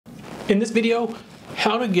In this video,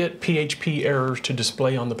 how to get PHP errors to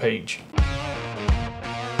display on the page.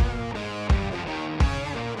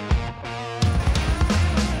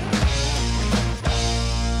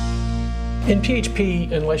 In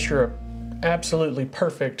PHP, unless you're absolutely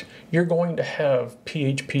perfect, you're going to have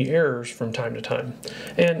PHP errors from time to time.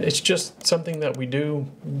 And it's just something that we do,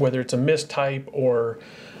 whether it's a mistype or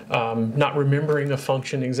not remembering a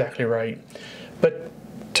function exactly right. But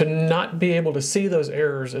to not be able to see those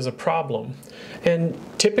errors is a problem. And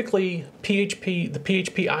typically the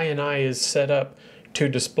PHP INI is set up to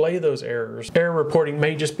display those errors. Error reporting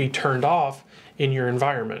may just be turned off in your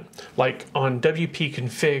environment. Like on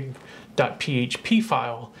wp-config.php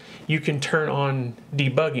file, you can turn on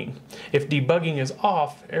debugging. If debugging is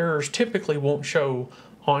off, errors typically won't show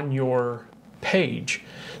on your page.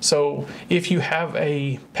 So if you have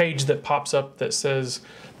a page that pops up that says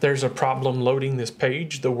there's a problem loading this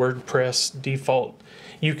page, the WordPress default,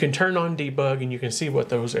 you can turn on debug and you can see what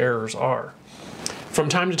those errors are. From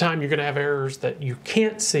time to time, you're going to have errors that you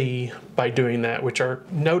can't see by doing that, which are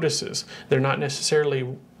notices. They're not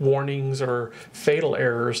necessarily warnings or fatal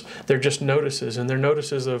errors. They're just notices, and they're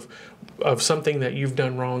notices of something that you've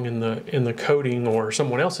done wrong in the coding or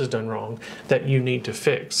someone else has done wrong that you need to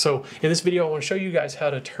fix. So in this video, I want to show you guys how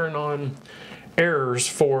to turn on errors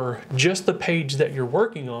for just the page that you're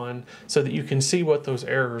working on so that you can see what those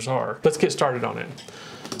errors are. Let's get started on it.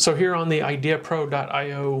 So here on the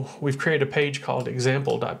ideapro.io, we've created a page called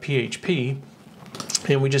example.php,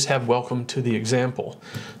 and we just have welcome to the example.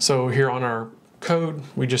 So here on our code,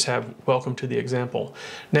 we just have welcome to the example.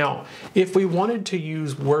 Now, if we wanted to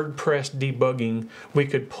use WordPress debugging, we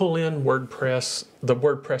could pull in the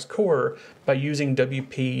WordPress core by using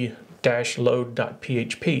wp-load.php,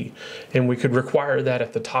 and we could require that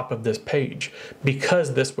at the top of this page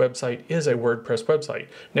because this website is a WordPress website.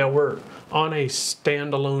 Now we're on a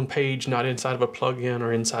standalone page, not inside of a plugin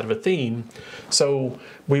or inside of a theme, so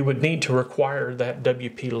we would need to require that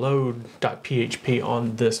wp-load.php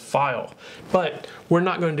on this file. But we're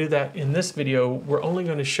not going to do that in this video. We're only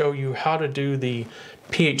going to show you how to do the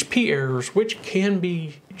PHP errors, which can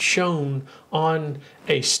be shown on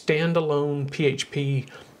a standalone PHP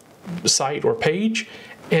site or page,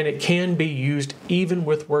 and it can be used even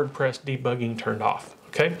with WordPress debugging turned off.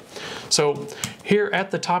 Okay, so here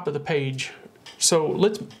at the top of the page, so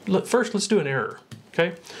first let's do an error.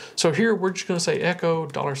 Okay, so here we're just going to say echo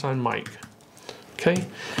 $Mike. Okay,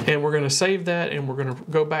 and we're going to save that, and we're going to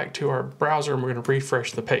go back to our browser and we're going to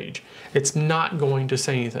refresh the page. It's not going to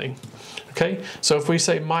say anything. Okay, so if we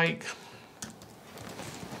say Mike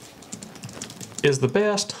is the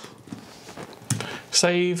best,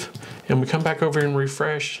 save, and we come back over and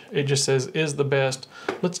refresh, it just says is the best.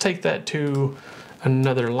 Let's take that to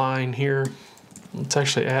another line here. Let's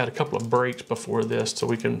actually add a couple of breaks before this so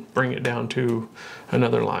we can bring it down to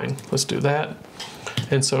another line. Let's do that.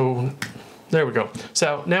 And so there we go.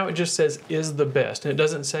 So now it just says is the best, and it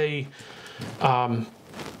doesn't say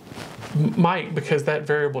Mike because that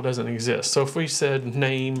variable doesn't exist. So if we said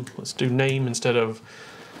name, let's do name instead of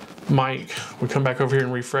Mike, we come back over here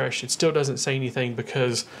and refresh, it still doesn't say anything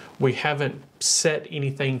because we haven't set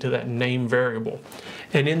anything to that name variable.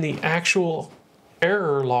 And in the actual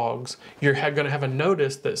error logs, you're going to have a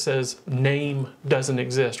notice that says name doesn't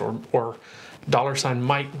exist, or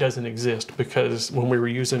 $Mike doesn't exist, because when we were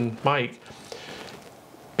using Mike,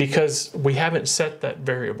 because we haven't set that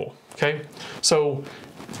variable. Okay, so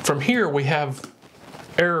from here we have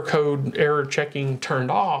error code, error checking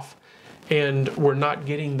turned off, and we're not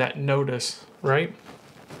getting that notice, right?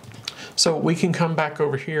 So we can come back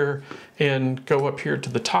over here and go up here to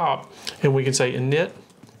the top, and we can say init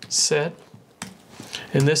set,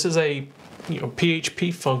 and this is a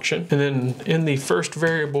PHP function, and then in the first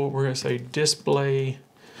variable we're going to say display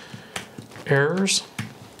errors.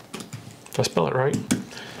 Did I spell it right?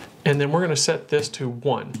 And then we're going to set this to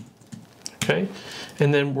 1. Okay,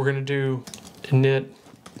 and then we're going to do init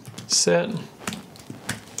set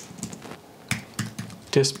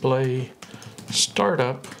display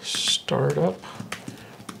startup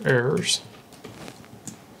errors,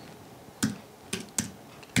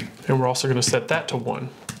 and we're also going to set that to 1.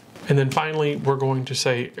 And then finally we're going to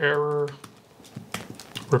say error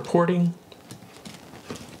reporting,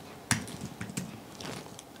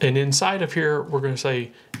 and inside of here we're going to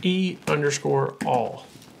say E_all.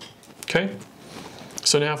 Okay,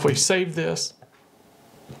 so now if we save this,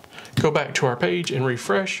 go back to our page and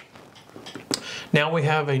refresh, now we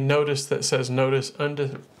have a notice that says notice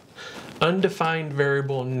undefined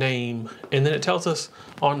variable name, and then it tells us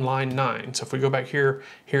on line 9. So if we go back here,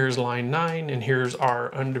 here's line 9, and here's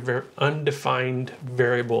our undefined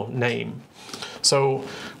variable name. So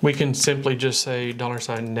we can simply just say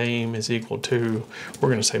 $name is equal to, we're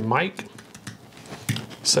going to say Mike,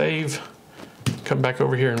 save, come back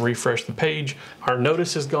over here and refresh the page. Our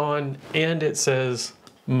notice is gone and it says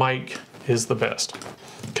Mike is the best.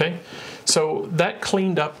 Okay, so that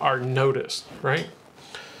cleaned up our notice, right?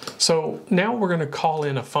 So now we're going to call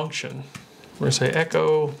in a function. We're going to say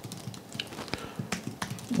echo,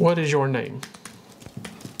 what is your name?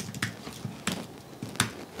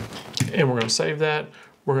 And we're going to save that.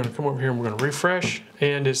 We're going to come over here and we're going to refresh,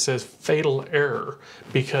 and it says fatal error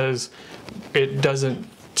because it doesn't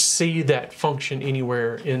see that function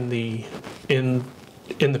anywhere in the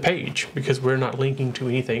page because we're not linking to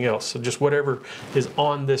anything else. So just whatever is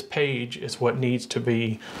on this page is what needs to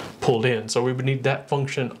be pulled in. So we would need that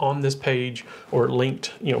function on this page or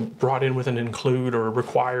linked, brought in with an include or a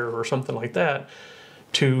require or something like that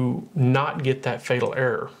to not get that fatal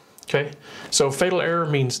error. Okay, so fatal error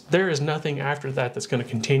means there is nothing after that that's going to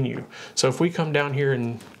continue. So if we come down here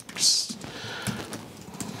and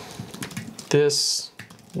this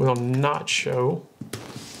will not show.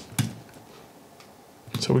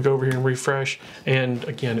 So we go over here and refresh, and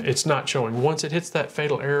again, it's not showing. Once it hits that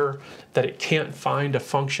fatal error that it can't find a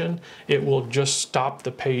function, it will just stop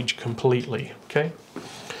the page completely, okay?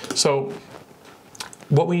 So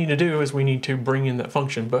what we need to do is we need to bring in that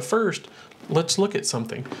function. But first, let's look at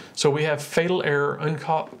something. So we have fatal error,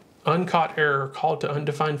 uncaught error, called to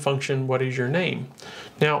undefined function, what is your name?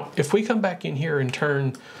 Now, if we come back in here and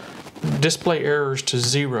turn display errors to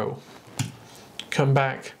 0, come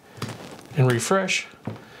back and refresh,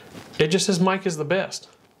 it just says Mike is the best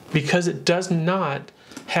because it does not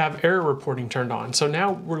have error reporting turned on. So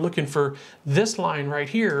now we're looking for this line right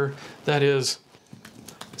here that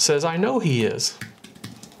says I know he is.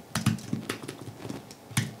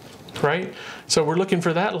 Right? So we're looking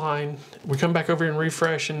for that line. We come back over here and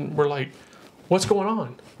refresh and we're like, what's going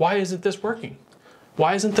on? Why isn't this working?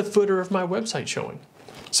 Why isn't the footer of my website showing?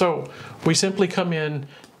 So we simply come in,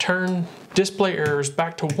 turn display errors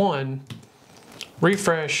back to 1,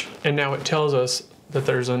 refresh, and now it tells us that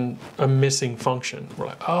there's a missing function. We're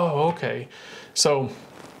like, oh, okay. So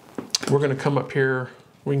we're going to come up here.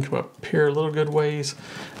 We can come up here a little good ways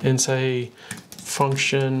and say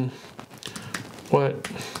function, what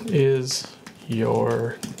is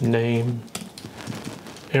your name?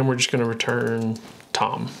 And we're just going to return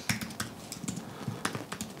Tom.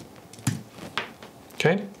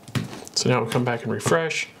 Okay, so now we come back and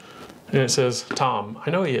refresh, and it says Tom. I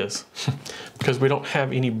know he is because we don't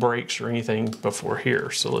have any breaks or anything before here.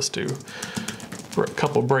 So let's do a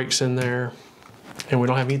couple breaks in there, and we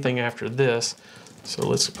don't have anything after this. So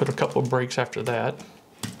let's put a couple breaks after that.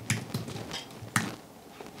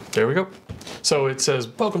 There we go. So it says,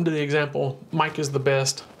 welcome to the example, Mike is the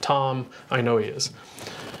best, Tom, I know he is.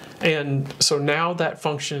 And so now that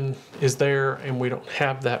function is there and we don't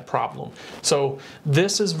have that problem. So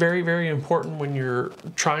this is very, very important when you're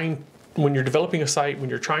developing a site, when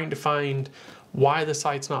you're trying to find why the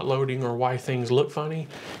site's not loading or why things look funny.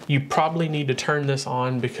 You probably need to turn this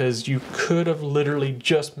on because you could have literally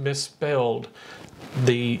just misspelled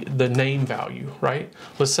the name value, right?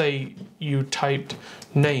 Let's say you typed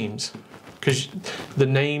names, because the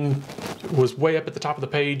name was way up at the top of the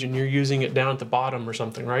page and you're using it down at the bottom or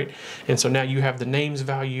something, right? And so now you have the names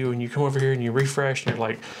value and you come over here and you refresh and you're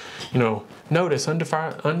like, notice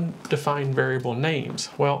undefined variable names.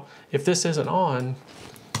 Well, if this isn't on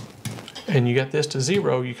and you got this to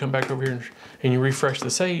 0, you come back over here and you refresh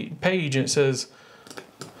the page and it says,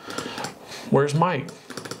 where's Mike?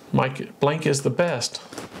 Mike blank is the best.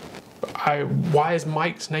 Why is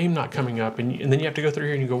Mike's name not coming up? And then you have to go through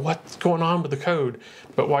here and you go, what's going on with the code?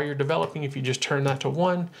 But while you're developing, if you just turn that to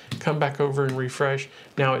 1, come back over and refresh,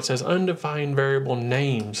 now it says undefined variable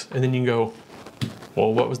names. And then you go,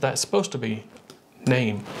 well, what was that supposed to be?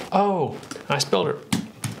 Name. Oh, I spelled it.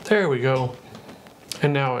 There we go.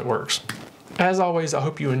 And now it works. As always, I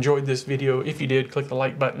hope you enjoyed this video. If you did, click the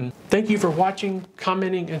like button. Thank you for watching,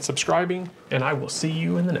 commenting, and subscribing, and I will see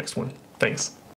you in the next one. Thanks.